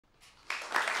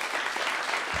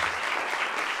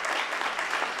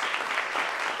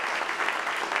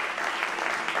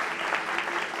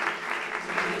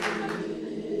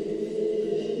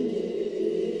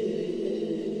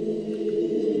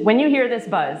When you hear this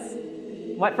buzz,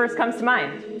 what first comes to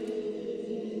mind?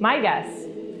 My guess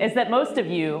is that most of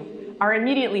you are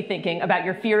immediately thinking about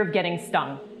your fear of getting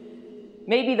stung.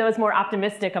 Maybe those more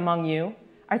optimistic among you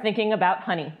are thinking about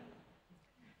honey.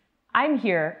 I'm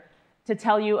here to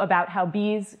tell you about how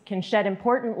bees can shed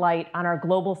important light on our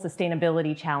global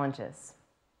sustainability challenges.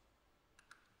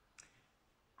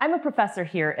 I'm a professor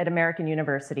here at American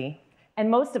University, and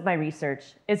most of my research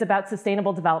is about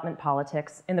sustainable development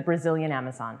politics in the Brazilian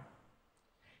Amazon.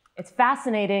 It's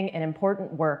fascinating and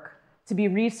important work to be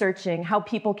researching how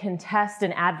people can test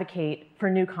and advocate for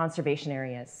new conservation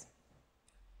areas.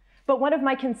 But one of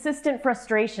my consistent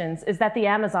frustrations is that the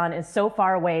Amazon is so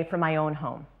far away from my own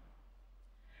home.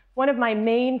 One of my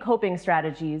main coping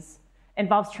strategies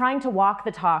involves trying to walk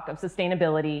the talk of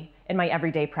sustainability in my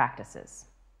everyday practices.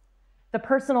 The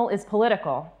personal is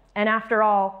political, and after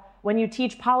all, when you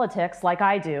teach politics like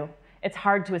I do, it's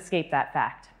hard to escape that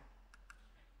fact.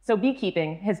 So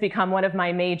beekeeping has become one of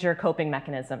my major coping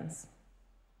mechanisms.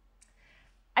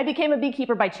 I became a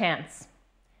beekeeper by chance.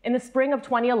 In the spring of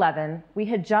 2011, we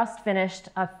had just finished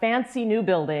a fancy new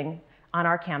building on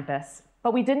our campus,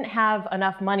 but we didn't have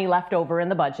enough money left over in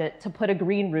the budget to put a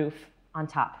green roof on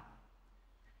top.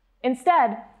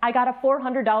 Instead, I got a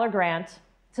 $400 grant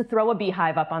to throw a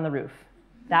beehive up on the roof.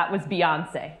 That was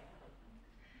Beyonce.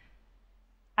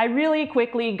 I really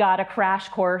quickly got a crash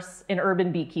course in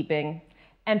urban beekeeping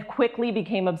and quickly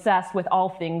became obsessed with all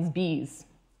things bees.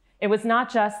 It was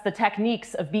not just the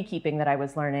techniques of beekeeping that I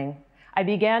was learning. I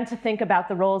began to think about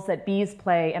the roles that bees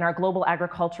play in our global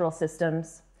agricultural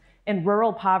systems, in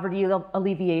rural poverty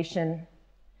alleviation,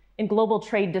 in global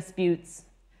trade disputes,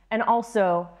 and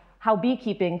also how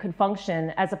beekeeping could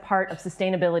function as a part of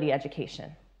sustainability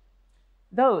education.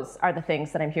 Those are the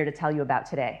things that I'm here to tell you about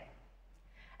today.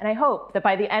 And I hope that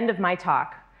by the end of my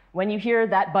talk, when you hear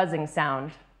that buzzing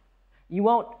sound, you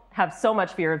won't have so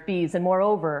much fear of bees, and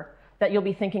moreover, that you'll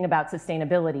be thinking about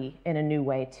sustainability in a new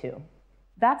way too.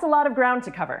 That's a lot of ground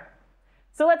to cover.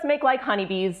 So let's make like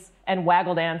honeybees and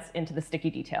waggle dance into the sticky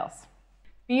details.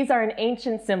 Bees are an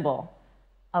ancient symbol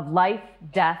of life,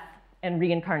 death, and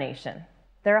reincarnation.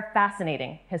 They're a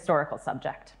fascinating historical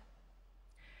subject.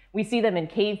 We see them in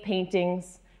cave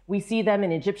paintings, we see them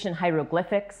in Egyptian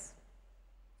hieroglyphics,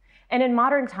 and in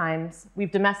modern times,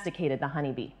 we've domesticated the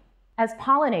honeybee. As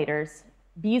pollinators,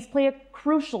 bees play a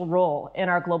crucial role in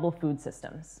our global food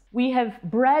systems. We have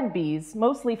bred bees,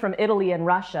 mostly from Italy and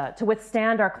Russia, to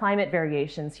withstand our climate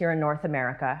variations here in North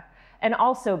America, and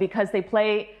also because they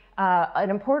play an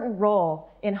important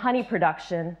role in honey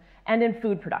production and in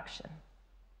food production.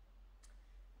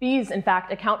 Bees, in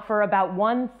fact, account for about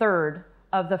 1/3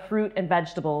 of the fruit and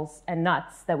vegetables and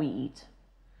nuts that we eat.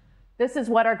 This is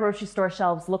what our grocery store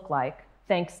shelves look like,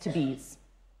 thanks to bees.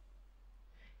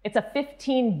 It's a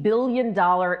 $15 billion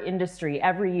industry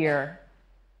every year,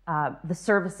 the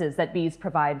services that bees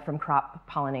provide from crop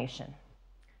pollination.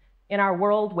 In our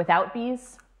world without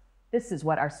bees, this is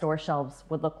what our store shelves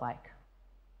would look like.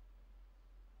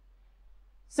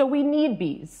 So we need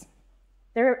bees.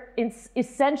 They're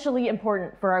essentially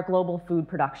important for our global food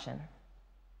production.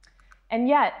 And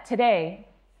yet, today,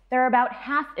 there are about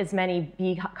half as many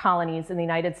bee colonies in the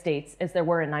United States as there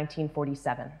were in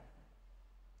 1947.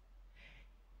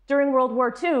 During World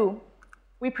War II,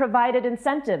 we provided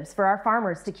incentives for our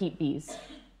farmers to keep bees.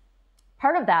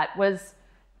 Part of that was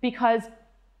because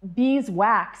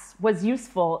beeswax was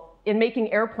useful in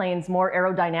making airplanes more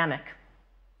aerodynamic.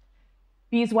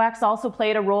 Beeswax also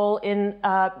played a role in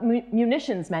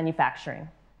munitions manufacturing.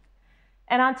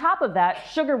 And on top of that,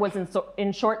 sugar was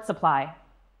in short supply.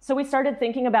 So we started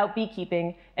thinking about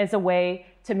beekeeping as a way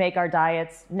to make our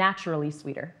diets naturally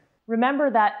sweeter. Remember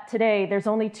that today there's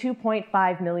only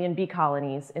 2.5 million bee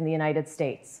colonies in the United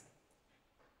States.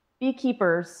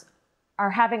 Beekeepers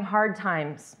are having hard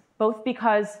times, both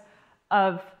because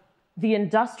of the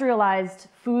industrialized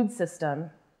food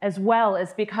system, as well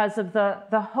as because of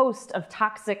the host of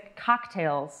toxic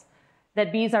cocktails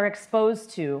that bees are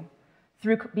exposed to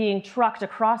through being trucked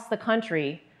across the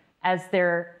country as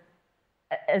they're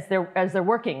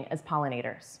working as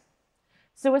pollinators.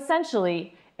 So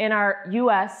essentially, in our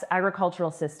US agricultural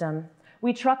system,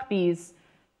 we truck bees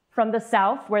from the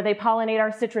south, where they pollinate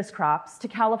our citrus crops, to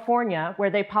California, where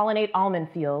they pollinate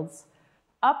almond fields,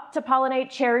 up to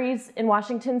pollinate cherries in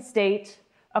Washington State,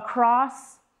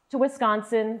 across to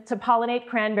Wisconsin to pollinate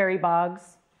cranberry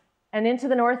bogs, and into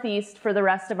the Northeast for the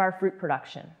rest of our fruit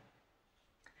production.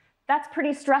 That's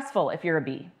pretty stressful if you're a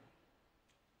bee.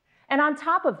 And on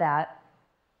top of that,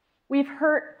 we've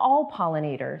hurt all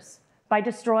pollinators by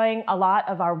destroying a lot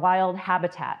of our wild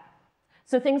habitat.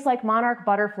 So things like monarch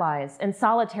butterflies and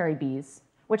solitary bees,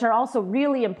 which are also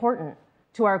really important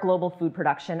to our global food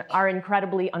production, are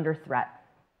incredibly under threat.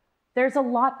 There's a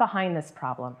lot behind this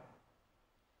problem.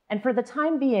 And for the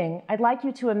time being, I'd like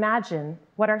you to imagine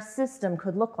what our system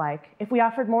could look like if we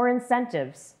offered more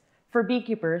incentives for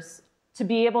beekeepers to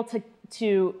be able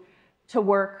to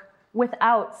work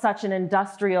without such an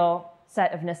industrial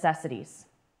set of necessities.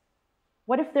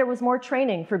 What if there was more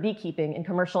training for beekeeping in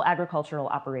commercial agricultural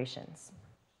operations?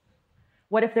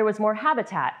 What if there was more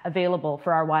habitat available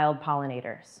for our wild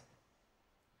pollinators?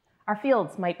 Our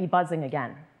fields might be buzzing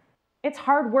again. It's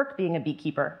hard work being a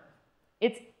beekeeper.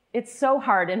 It's so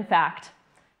hard, in fact,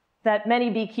 that many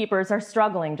beekeepers are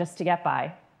struggling just to get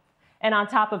by. And on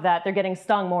top of that, they're getting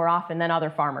stung more often than other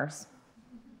farmers.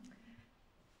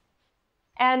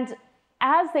 And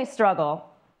as they struggle,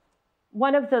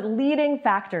 one of the leading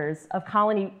factors of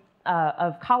colony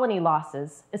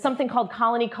losses is something called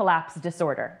colony collapse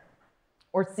disorder,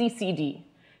 or CCD.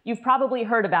 You've probably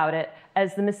heard about it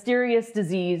as the mysterious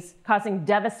disease causing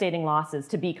devastating losses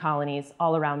to bee colonies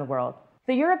all around the world.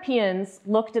 The Europeans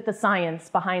looked at the science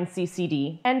behind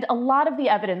CCD, and a lot of the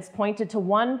evidence pointed to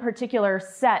one particular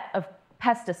set of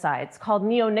pesticides called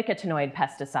neonicotinoid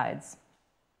pesticides.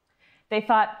 They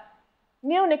thought,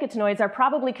 neonicotinoids are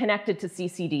probably connected to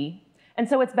CCD, and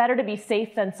so it's better to be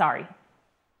safe than sorry.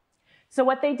 So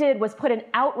what they did was put an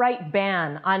outright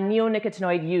ban on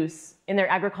neonicotinoid use in their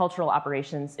agricultural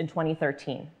operations in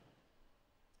 2013.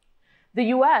 The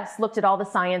US looked at all the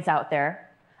science out there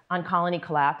on colony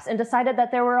collapse and decided that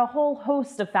there were a whole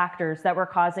host of factors that were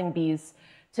causing bees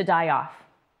to die off.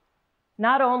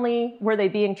 Not only were they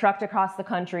being trucked across the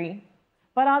country,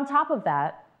 but on top of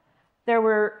that, there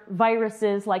were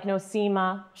viruses like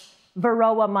Nosema,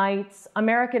 Varroa mites,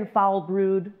 American foul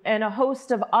brood, and a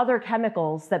host of other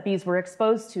chemicals that bees were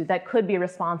exposed to that could be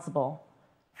responsible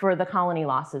for the colony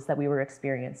losses that we were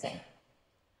experiencing.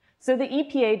 So the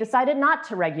EPA decided not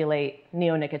to regulate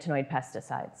neonicotinoid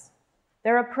pesticides.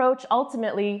 Their approach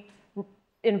ultimately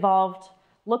involved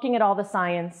looking at all the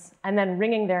science and then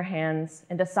wringing their hands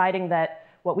and deciding that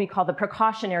what we call the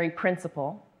precautionary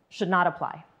principle should not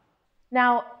apply.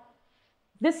 Now,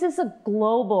 this is a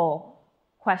global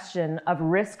question of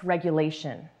risk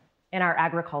regulation in our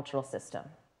agricultural system.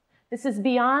 This is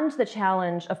beyond the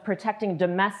challenge of protecting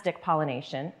domestic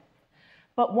pollination,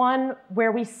 but one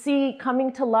where we see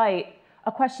coming to light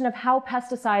a question of how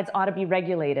pesticides ought to be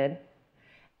regulated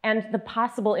and the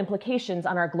possible implications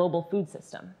on our global food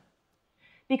system.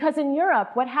 Because in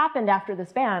Europe, what happened after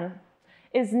this ban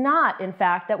is not, in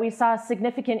fact, that we saw a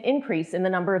significant increase in the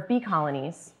number of bee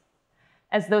colonies,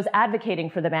 as those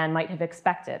advocating for the ban might have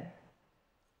expected.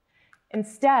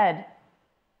 Instead,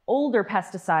 older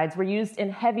pesticides were used in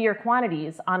heavier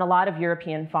quantities on a lot of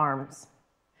European farms.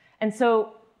 And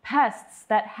so pests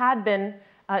that had been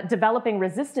developing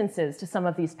resistances to some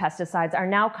of these pesticides are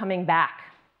now coming back.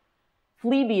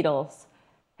 Flea beetles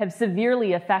have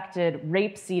severely affected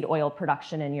rapeseed oil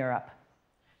production in Europe.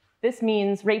 This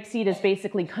means rapeseed is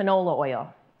basically canola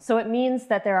oil. So it means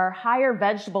that there are higher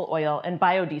vegetable oil and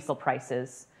biodiesel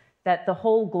prices that the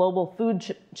whole global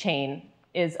food chain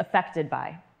is affected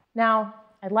by. Now,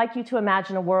 I'd like you to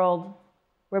imagine a world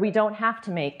where we don't have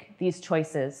to make these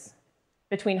choices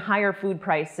between higher food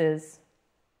prices,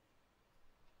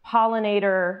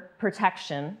 pollinator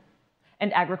protection,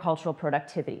 and agricultural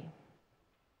productivity.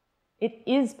 It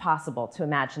is possible to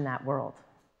imagine that world.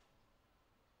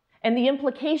 And the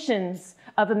implications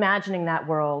of imagining that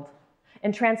world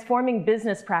and transforming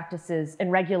business practices and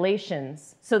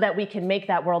regulations so that we can make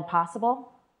that world possible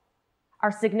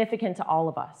are significant to all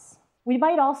of us. We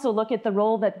might also look at the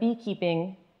role that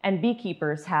beekeeping and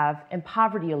beekeepers have in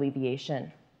poverty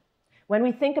alleviation. When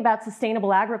we think about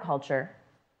sustainable agriculture,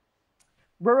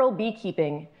 rural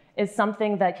beekeeping is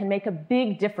something that can make a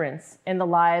big difference in the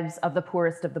lives of the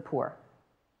poorest of the poor.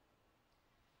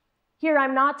 Here,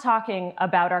 I'm not talking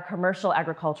about our commercial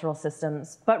agricultural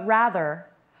systems, but rather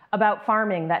about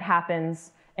farming that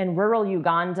happens in rural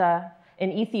Uganda,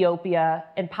 in Ethiopia,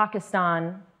 in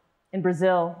Pakistan, in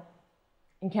Brazil,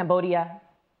 in Cambodia.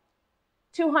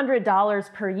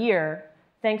 $200 per year,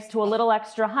 thanks to a little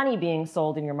extra honey being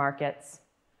sold in your markets,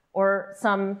 or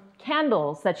some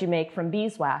candles that you make from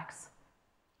beeswax,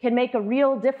 can make a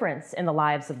real difference in the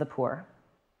lives of the poor.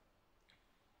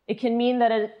 It can mean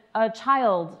that a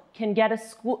child can get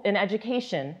an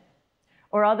education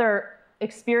or other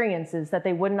experiences that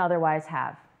they wouldn't otherwise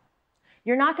have.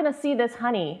 You're not going to see this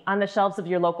honey on the shelves of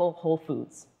your local Whole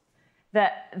Foods.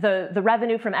 The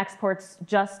revenue from exports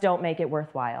just don't make it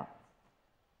worthwhile.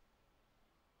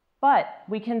 But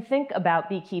we can think about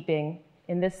beekeeping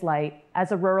in this light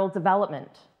as a rural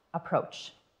development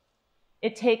approach.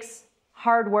 It takes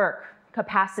hard work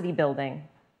capacity building,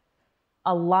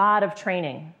 a lot of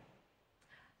training,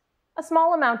 a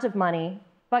small amount of money,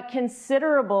 but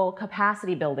considerable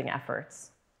capacity building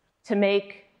efforts to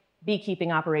make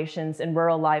beekeeping operations in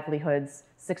rural livelihoods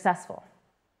successful.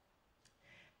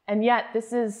 And yet,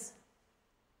 this is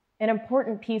an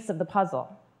important piece of the puzzle.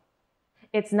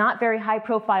 It's not very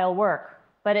high-profile work,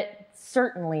 but it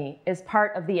certainly is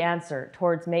part of the answer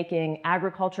towards making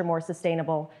agriculture more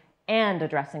sustainable and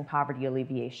addressing poverty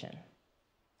alleviation.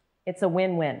 It's a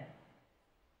win-win.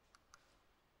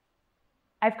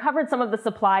 I've covered some of the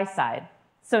supply side,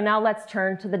 so now let's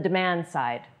turn to the demand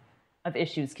side of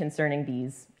issues concerning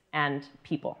bees and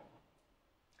people.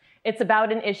 It's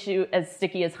about an issue as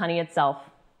sticky as honey itself: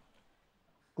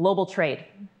 global trade.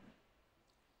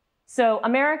 So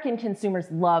American consumers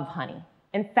love honey.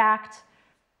 In fact,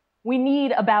 we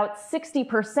need about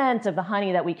 60% of the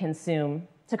honey that we consume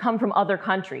to come from other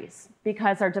countries,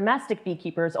 because our domestic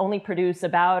beekeepers only produce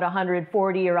about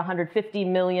 140 or 150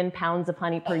 million pounds of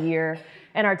honey per year,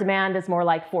 and our demand is more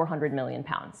like 400 million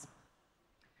pounds.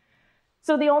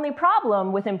 So the only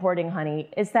problem with importing honey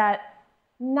is that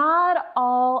not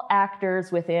all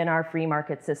actors within our free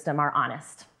market system are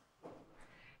honest.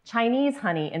 Chinese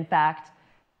honey, in fact,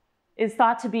 is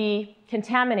thought to be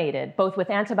contaminated both with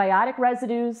antibiotic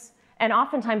residues and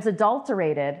oftentimes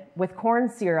adulterated with corn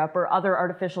syrup or other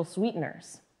artificial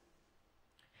sweeteners.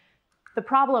 The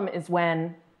problem is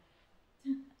when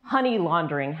honey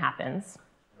laundering happens.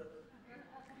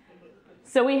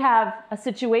 So we have a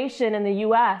situation in the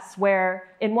US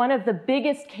where, in one of the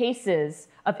biggest cases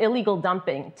of illegal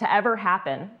dumping to ever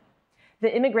happen,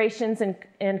 the Immigrations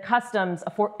and Customs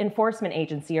Enforcement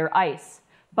Agency, or ICE,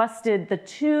 busted the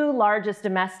two largest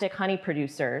domestic honey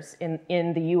producers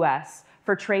in the US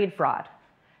for trade fraud.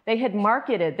 They had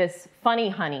marketed this funny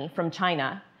honey from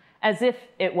China as if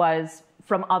it was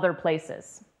from other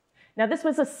places. Now, this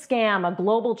was a scam, a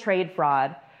global trade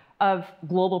fraud of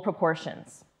global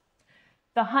proportions.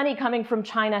 The honey coming from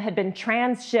China had been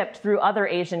transshipped through other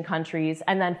Asian countries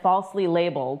and then falsely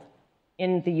labeled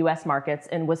in the US markets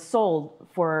and was sold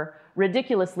for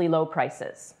ridiculously low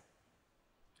prices.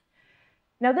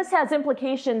 Now, this has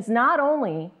implications not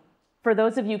only for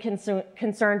those of you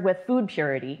concerned with food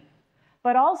purity,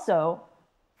 but also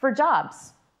for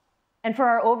jobs and for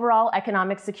our overall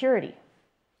economic security.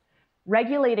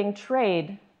 Regulating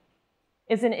trade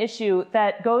is an issue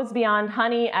that goes beyond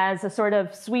honey as a sort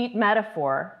of sweet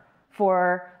metaphor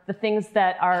for the things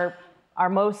that are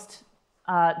most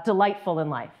delightful in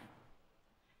life.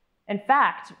 In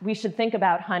fact, we should think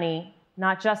about honey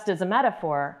not just as a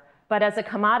metaphor, but as a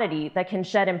commodity that can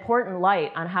shed important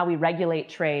light on how we regulate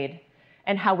trade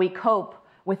and how we cope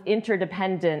with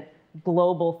interdependent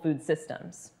global food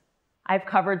systems. I've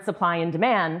covered supply and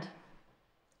demand,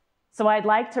 so I'd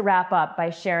like to wrap up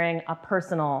by sharing a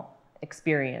personal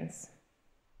experience.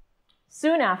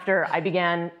 Soon after I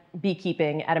began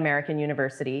beekeeping at American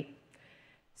University,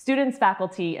 students,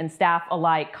 faculty, and staff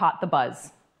alike caught the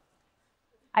buzz.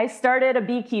 I started a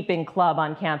beekeeping club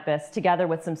on campus together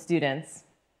with some students,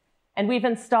 and we've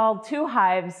installed 2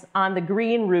 hives on the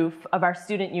green roof of our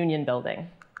student union building.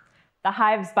 The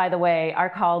hives, by the way, are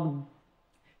called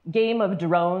Game of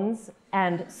Drones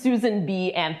and Susan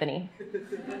B. Anthony.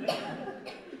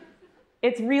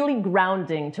 It's really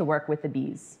grounding to work with the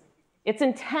bees. It's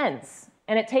intense,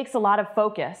 and it takes a lot of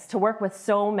focus to work with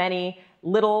so many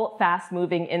little,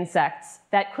 fast-moving insects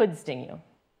that could sting you.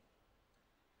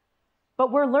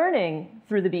 But we're learning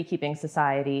through the Beekeeping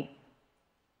Society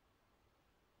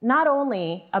not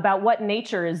only about what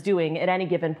nature is doing at any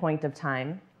given point of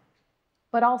time,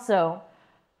 but also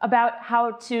about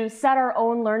how to set our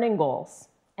own learning goals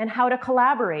and how to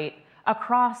collaborate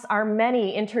across our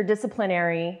many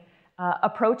interdisciplinary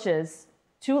approaches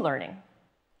to learning.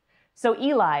 So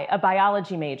Eli, a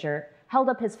biology major, held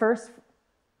up his first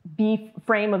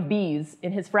frame of bees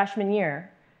in his freshman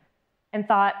year and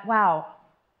thought, wow,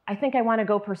 I think I want to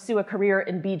go pursue a career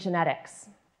in bee genetics.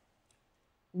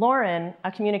 Lauren,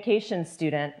 a communications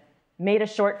student, made a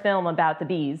short film about the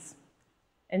bees,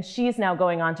 and she's now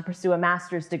going on to pursue a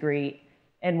master's degree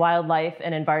in wildlife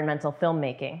and environmental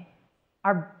filmmaking.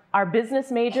 Our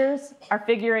business majors are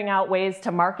figuring out ways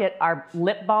to market our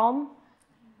lip balm.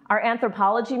 Our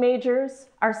anthropology majors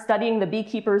are studying the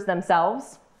beekeepers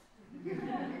themselves.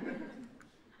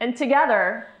 And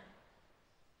together,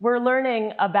 we're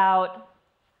learning about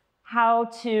how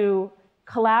to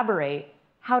collaborate,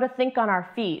 how to think on our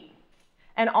feet,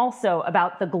 and also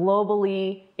about the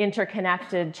globally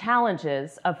interconnected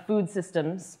challenges of food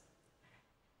systems,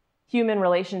 human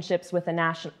relationships with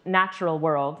the natural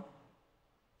world,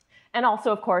 and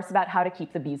also, of course, about how to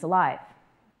keep the bees alive.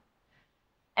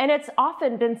 And it's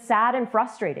often been sad and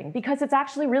frustrating because it's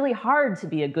actually really hard to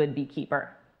be a good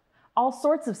beekeeper. All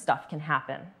sorts of stuff can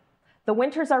happen. The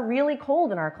winters are really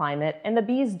cold in our climate, and the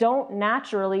bees don't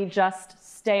naturally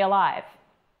just stay alive.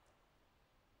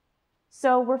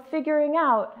 So we're figuring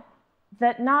out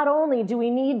that not only do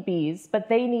we need bees, but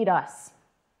they need us.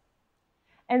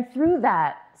 And through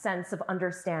that sense of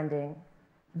understanding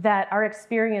that our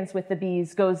experience with the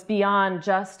bees goes beyond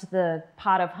just the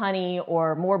pot of honey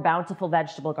or more bountiful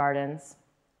vegetable gardens,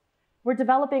 we're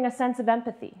developing a sense of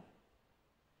empathy.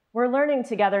 We're learning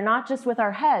together not just with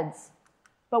our heads,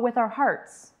 but with our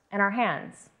hearts and our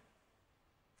hands.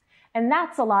 And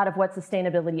that's a lot of what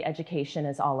sustainability education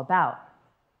is all about.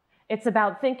 It's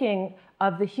about thinking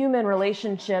of the human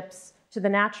relationships to the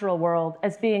natural world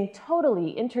as being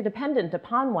totally interdependent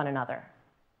upon one another.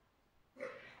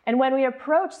 And when we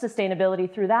approach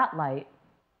sustainability through that light,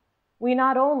 we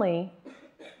not only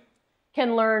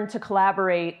can learn to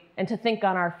collaborate and to think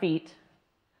on our feet,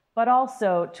 but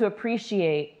also to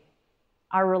appreciate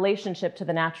our relationship to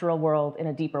the natural world in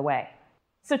a deeper way.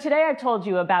 So today I've told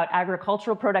you about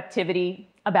agricultural productivity,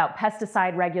 about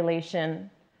pesticide regulation,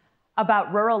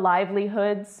 about rural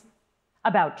livelihoods,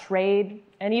 about trade,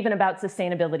 and even about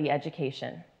sustainability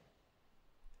education.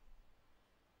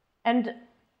 And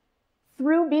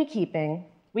through beekeeping,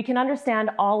 we can understand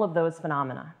all of those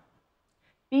phenomena.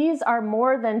 Bees are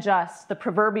more than just the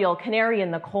proverbial canary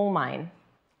in the coal mine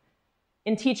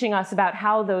in teaching us about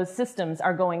how those systems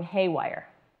are going haywire.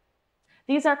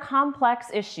 These are complex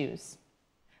issues,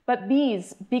 but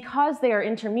bees, because they are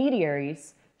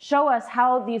intermediaries, show us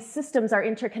how these systems are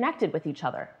interconnected with each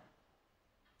other.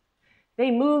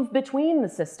 They move between the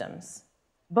systems,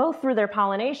 both through their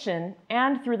pollination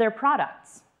and through their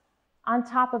products. On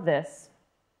top of this,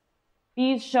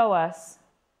 bees show us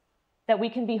that we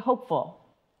can be hopeful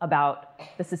about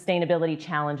the sustainability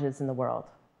challenges in the world.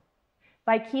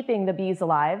 By keeping the bees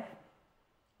alive,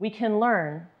 we can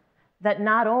learn that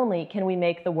not only can we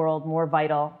make the world more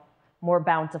vital, more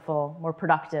bountiful, more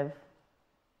productive,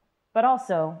 but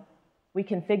also we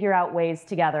can figure out ways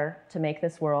together to make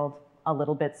this world a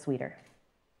little bit sweeter.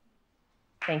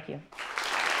 Thank you.